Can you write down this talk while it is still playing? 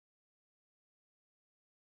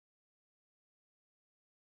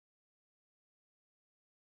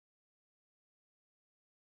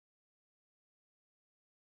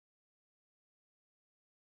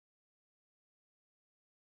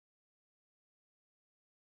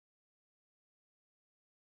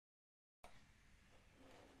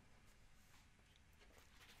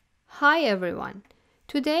Hi everyone.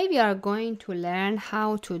 Today we are going to learn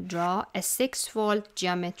how to draw a six-fold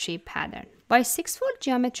geometry pattern. By six-fold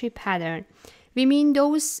geometry pattern, we mean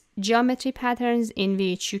those geometry patterns in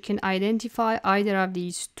which you can identify either of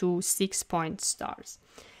these two 6-point stars.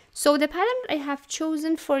 So the pattern I have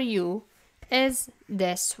chosen for you is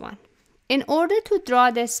this one. In order to draw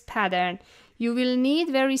this pattern, you will need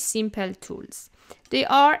very simple tools. They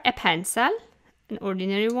are a pencil, an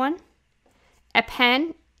ordinary one, a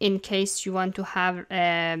pen in case you want to have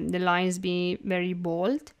the lines be very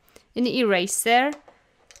bold, an eraser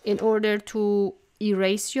in order to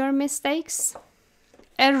erase your mistakes,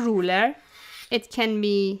 a ruler, it can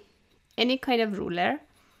be any kind of ruler,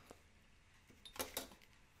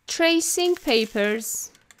 tracing papers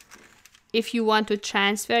if you want to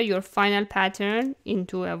transfer your final pattern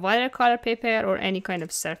into a watercolor paper or any kind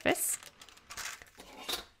of surface,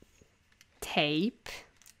 tape.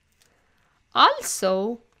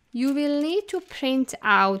 Also, you will need to print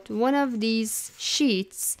out one of these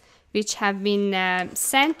sheets which have been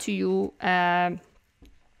sent to you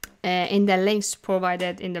in the links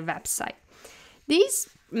provided in the website. These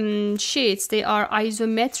sheets, they are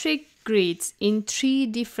isometric grids in 3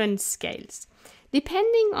 different scales.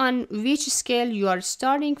 Depending on which scale you are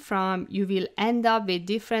starting from, you will end up with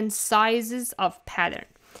different sizes of pattern.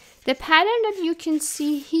 The pattern that you can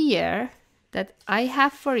see here that I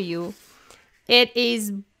have for you, it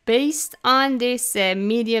is based on this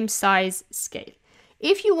medium size scale.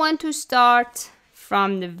 If you want to start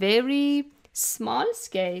from the very small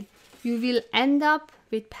scale, you will end up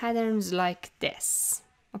with patterns like this.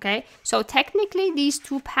 Okay, so technically these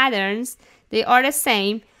two patterns, they are the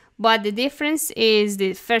same, but the difference is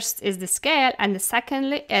the first is the scale and the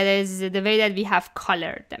secondly it is the way that we have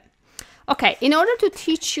colored them. Okay, in order to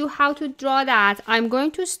teach you how to draw that, I'm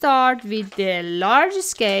going to start with the large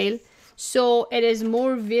scale so it is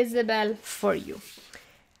more visible for you.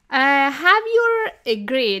 Have your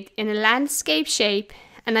grid in a landscape shape,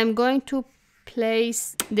 and I'm going to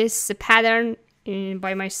place this pattern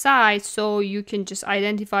by my side so you can just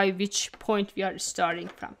identify which point we are starting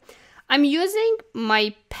from. I'm using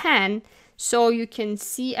my pen so you can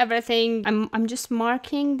see everything. I'm just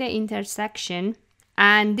marking the intersection,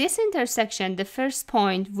 and this intersection, the first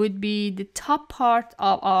point would be the top part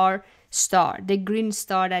of our star, the green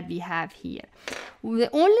star that we have here. The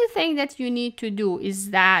only thing that you need to do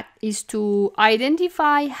is to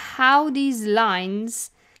identify how these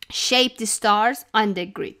lines shape the stars on the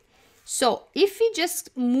grid. So if we just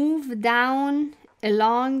move down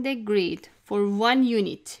along the grid for 1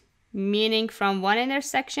 unit, meaning from one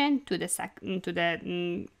intersection to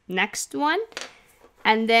the next one,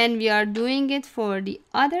 and then we are doing it for the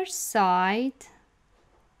other side.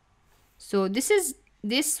 So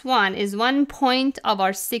this one is 1 point of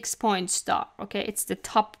our 6-point star. Okay, it's the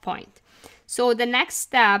top point. So the next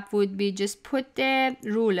step would be just put the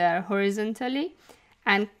ruler horizontally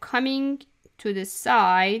and coming to the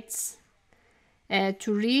sides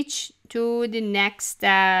to reach to the next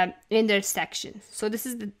intersection. So this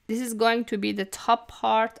is going to be the top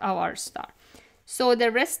part of our star. So the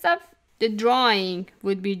rest of the drawing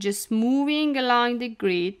would be just moving along the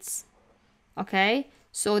grids. Okay,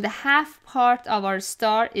 so the half part of our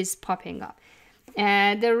star is popping up,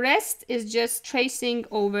 and the rest is just tracing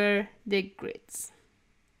over the grids.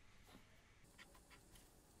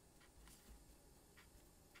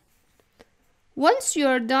 Once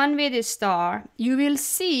you're done with the star, you will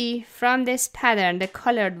see from this pattern, the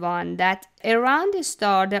colored one, that around the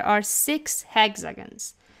star there are 6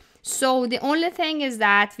 hexagons. So the only thing is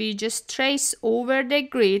that we just trace over the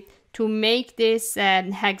grid to make these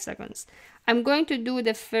hexagons. I'm going to do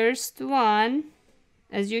the first one,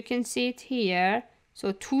 as you can see it here.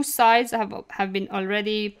 So 2 sides have been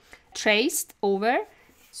already traced over.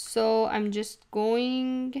 So I'm just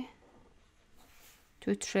going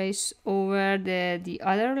to trace over the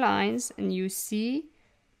other lines, and you see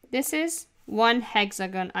this is 1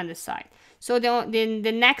 hexagon on the side. So then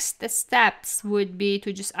the next steps would be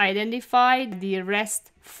to just identify the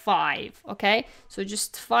rest 5. Okay, so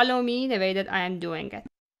just follow me the way that I am doing it.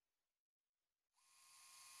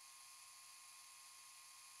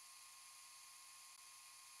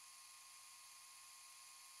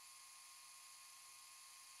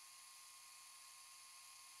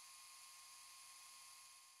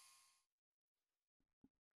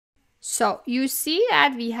 So you see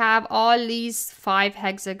that we have all these 5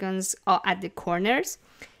 hexagons at the corners.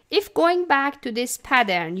 If going back to this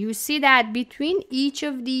pattern, you see that between each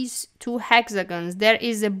of these 2 hexagons, there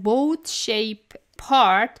is a boat shape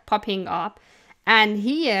part popping up. And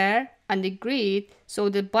here on the grid, so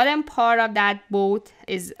the bottom part of that boat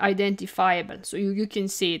is identifiable, so you can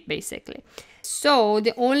see it basically. So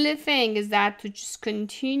the only thing is that to just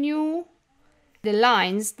continue the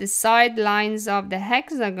lines, the side lines of the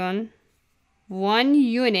hexagon, 1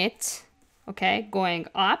 unit, okay, going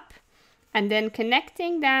up, and then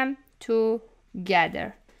connecting them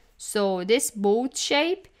together. So this boat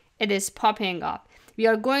shape, it is popping up. We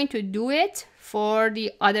are going to do it for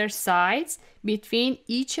the other sides between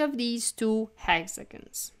each of these two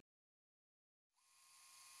hexagons.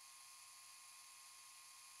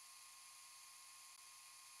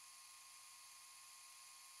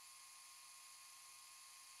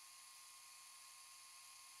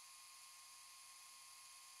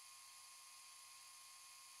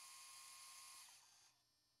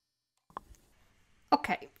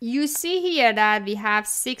 Okay, you see here that we have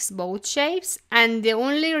 6 boat shapes, and the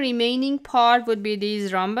only remaining part would be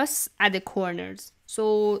these rhombus at the corners.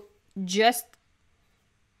 So just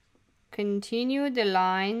continue the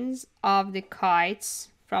lines of the kites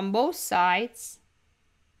from both sides,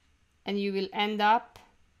 and you will end up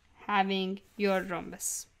having your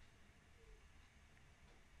rhombus.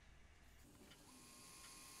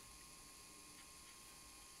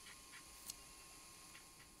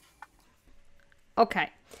 Okay,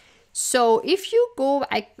 so if you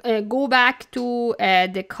go back to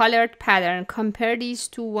the colored pattern, compare these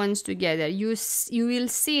two ones together, you will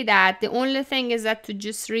see that the only thing is that to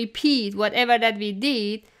just repeat whatever that we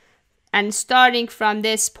did, and starting from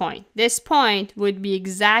this point would be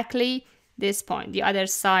exactly this point, the other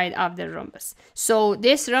side of the rhombus. So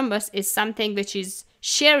this rhombus is something which is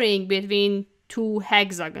sharing between two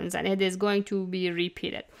hexagons, and it is going to be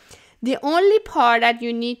repeated. The only part that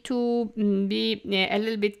you need to be a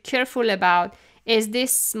little bit careful about is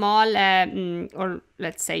this small, or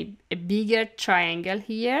let's say a bigger triangle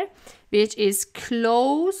here, which is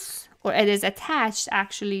close, or it is attached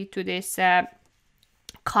actually to this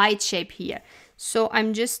kite shape here. So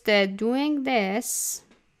I'm just doing this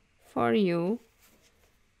for you.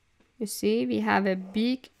 You see, we have a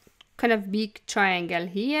big triangle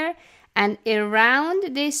here. And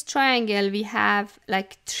around this triangle, we have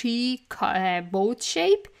like 3 boat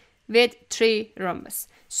shape with 3 rhombus.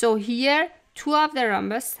 So here, 2 of the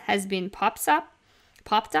rhombus has been popped up.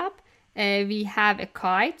 We have a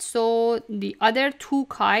kite. So the other 2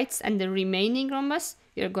 kites and the remaining rhombus,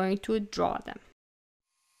 you're going to draw them.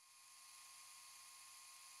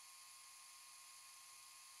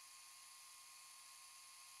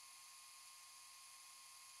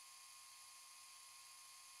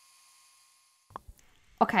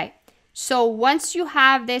 Okay, so once you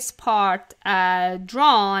have this part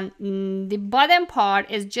drawn, the bottom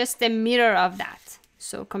part is just the mirror of that.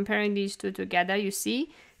 So comparing these two together, you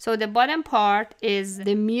see, so the bottom part is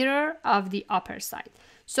the mirror of the upper side.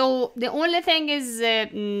 So the only thing is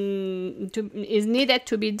needed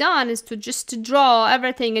to be done is to just draw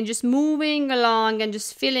everything and just moving along and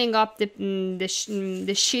just filling up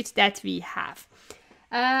the sheet that we have.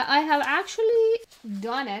 I have actually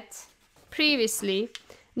done it previously.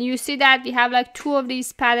 You see that we have like 2 of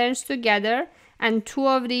these patterns together, and 2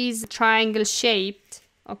 of these triangle shaped,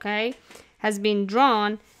 okay, has been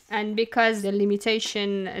drawn. And because the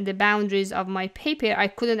limitation, the boundaries of my paper, I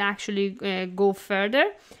couldn't actually go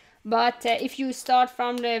further. But if you start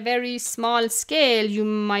from the very small scale, you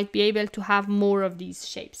might be able to have more of these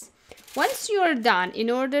shapes. Once you're done, in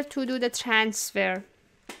order to do the transfer,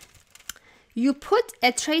 you put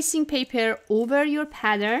a tracing paper over your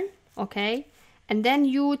pattern, okay, and then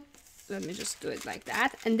you, let me just do it like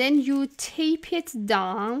that, and then you tape it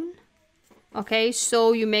down, okay,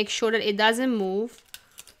 so you make sure that it doesn't move.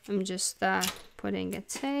 I'm just putting a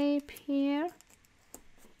tape here,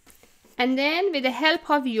 and then with the help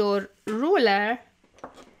of your ruler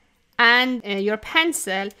and your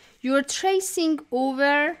pencil, you're tracing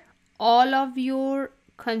over all of your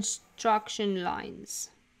construction lines,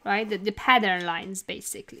 right, the pattern lines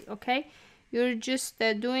basically, okay. You're just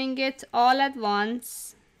doing it all at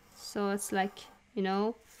once, so it's like, you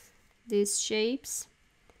know, these shapes.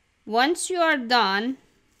 Once you are done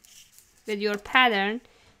with your pattern,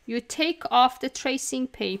 you take off the tracing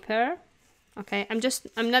paper, okay.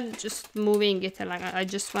 I'm not just moving it along, I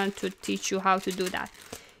just want to teach you how to do that.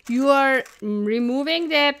 You are removing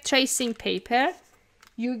the tracing paper,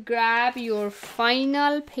 you grab your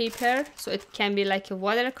final paper, so it can be like a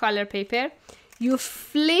watercolor paper, you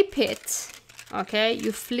flip it, okay,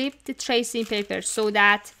 you flip the tracing paper so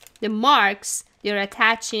that the marks, you're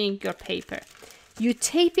attaching your paper. You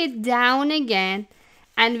tape it down again,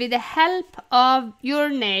 and with the help of your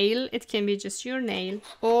nail, it can be just your nail,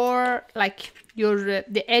 or like your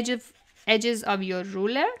the edges of your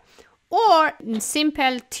ruler, or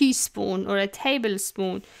simple teaspoon or a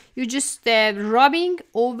tablespoon. You just rubbing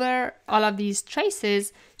over all of these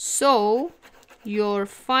traces, so your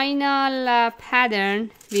final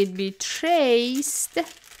pattern will be traced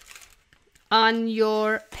on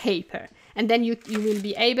your paper, and then you will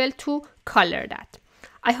be able to color that.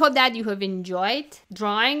 I hope that you have enjoyed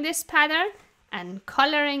drawing this pattern and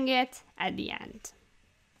coloring it at the end.